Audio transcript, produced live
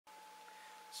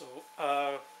So,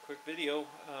 quick video,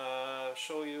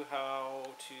 show you how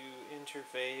to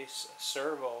interface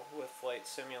Servo with Flight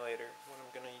Simulator. What I'm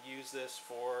going to use this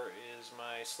for is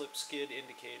my slip skid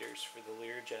indicators for the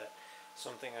Learjet.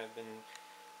 Something I've been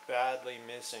badly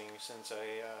missing since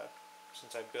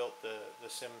I built the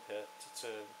sim pit. It's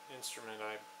an instrument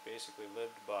I basically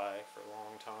lived by for a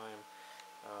long time.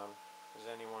 As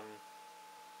anyone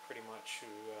pretty much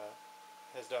who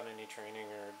has done any training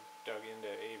or dug into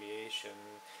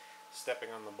aviation, stepping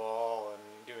on the ball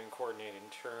and doing coordinated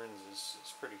turns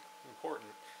is pretty important.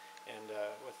 And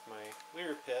with my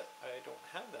Lear pit, I don't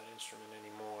have that instrument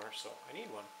anymore, so I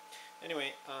need one.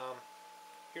 Anyway,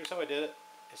 here's how I did it.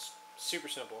 It's super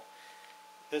simple.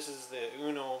 This is the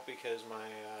Uno because my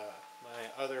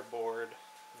other board,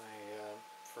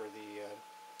 for the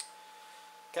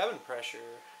cabin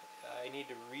pressure, I need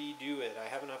to redo it. I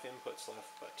have enough inputs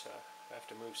left, but I have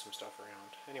to move some stuff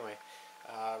around. Anyway,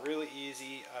 really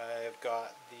easy. I've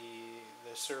got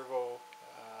the servo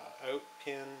out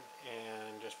pin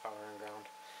and just power and ground.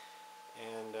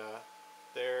 And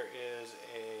there is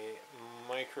a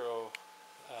micro,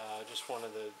 just one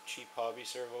of the cheap hobby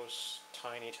servos,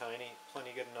 tiny,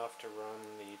 plenty good enough to run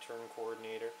the turn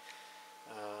coordinator.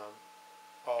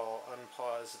 I'll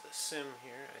unpause the sim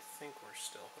here. I think we're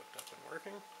still hooked up and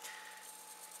working.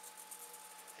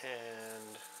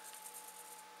 And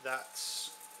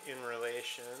that's in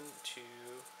relation to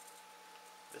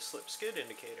the slip skid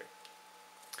indicator.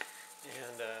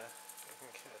 And I can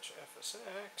catch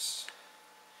FSX,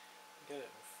 get it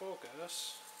in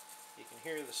focus. You can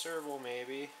hear the servo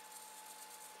maybe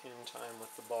in time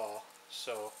with the ball.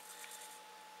 So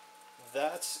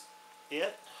that's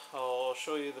it. I'll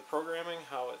show you the programming,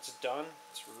 how it's done.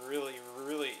 It's really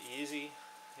easy,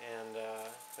 and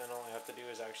then all I have to do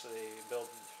is actually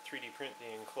 3D print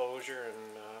the enclosure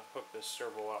and hook this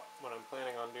servo up. What I'm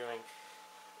planning on doing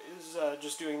is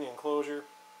just doing the enclosure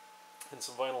and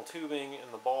some vinyl tubing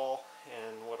and the ball,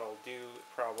 and what I'll do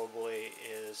probably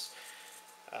is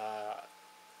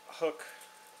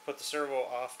put the servo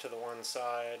off to the one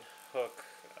side, hook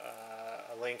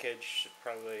a linkage,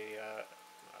 probably a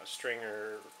string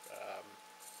or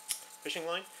fishing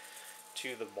line,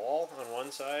 to the ball on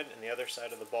one side, and the other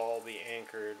side of the ball will be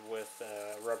anchored with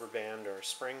a rubber band or a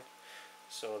spring,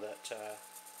 so that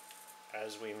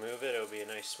as we move it, it'll be a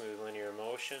nice smooth linear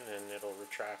motion and it'll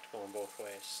retract going both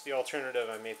ways. The alternative,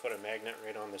 I may put a magnet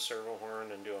right on the servo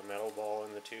horn and do a metal ball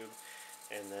in the tube,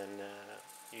 and then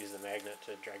use the magnet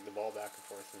to drag the ball back and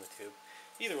forth in the tube.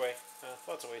 Either way,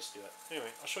 lots of ways to do it.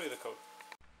 Anyway, I'll show you the code.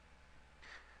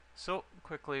 So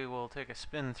quickly we'll take a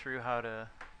spin through how to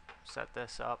set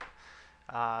this up.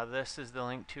 This is the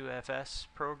Link2FS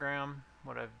program.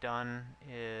 What I've done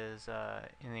is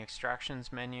in the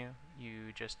extractions menu,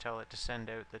 you just tell it to send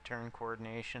out the turn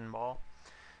coordination ball.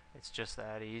 It's just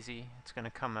that easy. It's going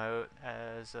to come out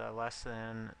as less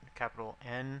than capital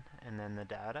N and then the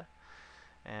data.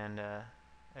 And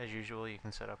as usual, you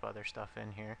can set up other stuff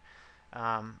in here.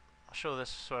 I'll show this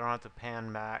so I don't have to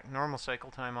pan back. Normal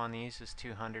cycle time on these is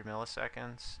 200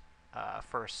 milliseconds.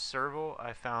 For a servo,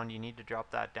 I found you need to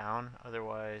drop that down,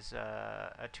 otherwise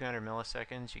at 200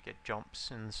 milliseconds you get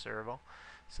jumps in the servo.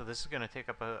 So this is going to take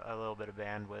up a little bit of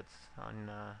bandwidth on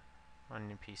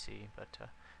your PC. But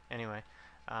anyway,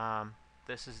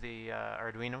 this is the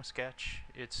Arduino sketch.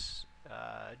 It's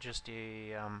just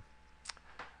a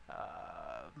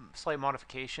slight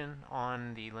modification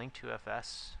on the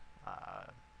Link2FS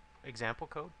example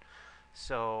code.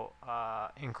 So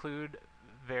include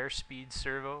var speed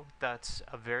servo. That's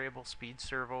a variable speed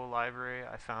servo library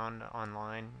I found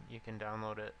online. You can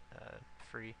download it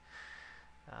free.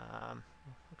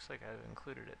 Looks like I've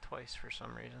included it twice for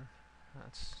some reason.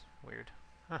 That's weird.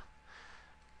 Huh.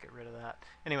 Get rid of that.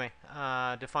 Anyway,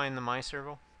 define the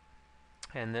myservo.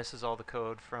 And this is all the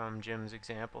code from Jim's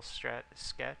example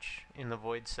sketch. In the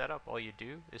void setup, all you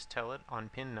do is tell it on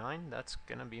pin 9, that's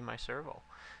going to be my servo.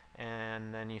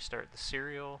 And then you start the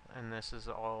serial, and this is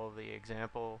all the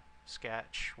example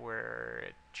sketch where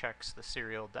it checks the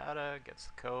serial data, gets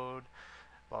the code,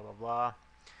 blah blah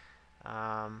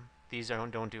blah. These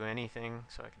don't do anything,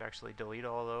 so I could actually delete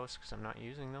all those because I'm not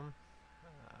using them.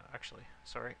 Actually,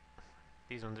 sorry,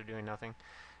 these ones are doing nothing.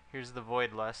 Here's the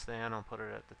void less than, I'll put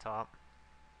it at the top.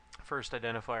 First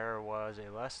identifier was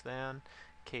a less than,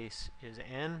 case is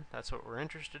n, that's what we're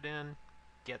interested in.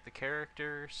 Get the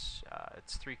characters,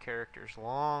 it's 3 characters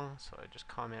long, so I just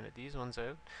commented these ones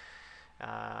out.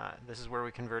 This is where we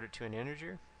convert it to an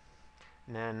integer.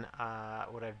 And then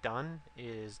what I've done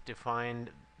is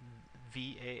defined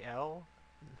VAL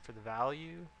for the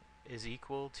value is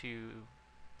equal to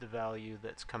the value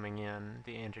that's coming in,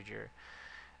 the integer.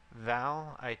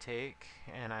 Val I take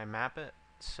and I map it.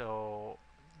 So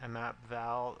I map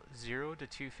val 0 to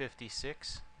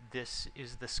 256. This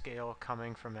is the scale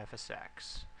coming from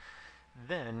FSX.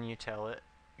 Then you tell it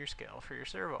your scale for your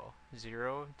servo,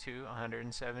 0 to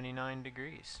 179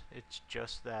 degrees. It's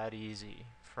just that easy.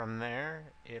 From there,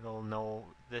 it'll know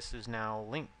this is now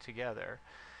linked together.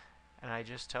 And I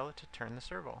just tell it to turn the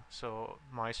servo. So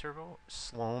my servo,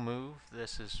 slow move,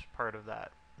 this is part of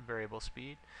that variable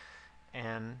speed.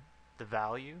 And the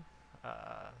value,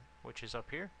 which is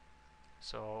up here.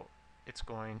 So it's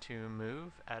going to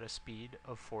move at a speed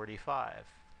of 45.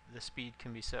 The speed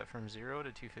can be set from 0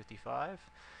 to 255,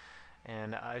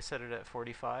 and I set it at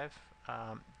 45.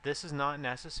 This is not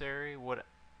necessary. What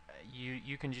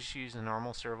you can just use a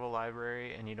normal servo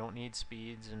library, and you don't need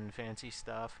speeds and fancy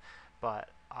stuff. But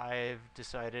I've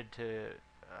decided to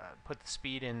put the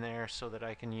speed in there so that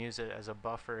I can use it as a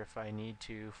buffer if I need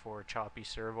to for choppy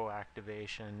servo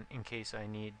activation, in case I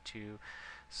need to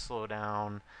slow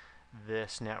down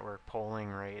this network polling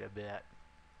rate a bit,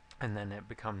 and then it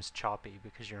becomes choppy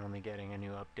because you're only getting a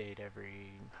new update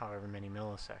every however many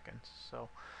milliseconds. So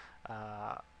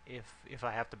if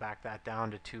I have to back that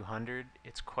down to 200,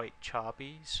 it's quite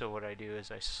choppy. So what I do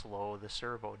is I slow the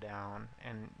servo down,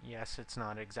 and yes, it's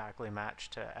not exactly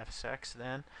matched to FSX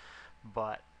then,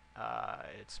 but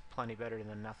it's plenty better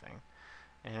than nothing.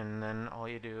 And then all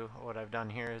you do, what I've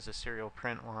done here is a serial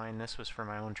print line. This was for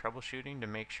my own troubleshooting to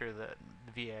make sure that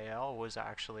the VAL was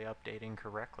actually updating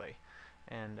correctly.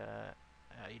 And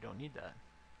you don't need that.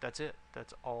 That's it.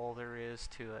 That's all there is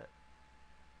to it.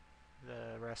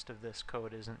 The rest of this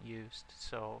code isn't used.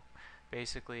 So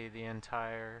basically the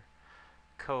entire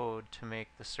code to make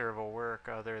the servo work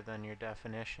other than your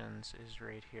definitions is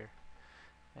right here.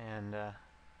 And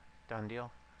done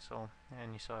deal. So,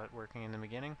 and you saw it working in the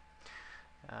beginning.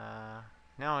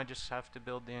 Now I just have to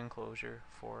build the enclosure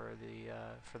for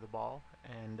the ball,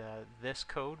 and this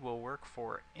code will work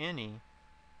for any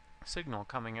signal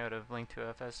coming out of link to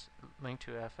FS.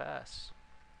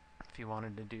 If you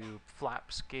wanted to do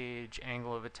flaps gauge,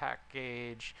 angle of attack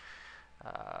gauge,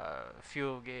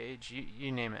 fuel gauge,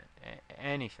 you name it,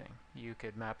 anything, you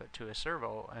could map it to a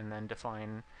servo and then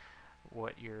define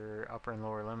what your upper and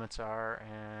lower limits are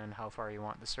and how far you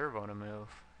want the servo to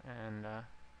move, and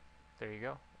there you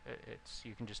go.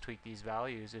 You can just tweak these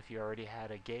values. If you already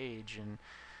had a gauge and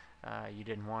you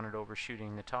didn't want it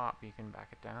overshooting the top, you can back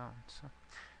it down. So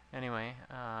anyway,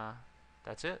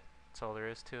 that's it. That's all there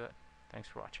is to it. Thanks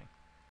for watching.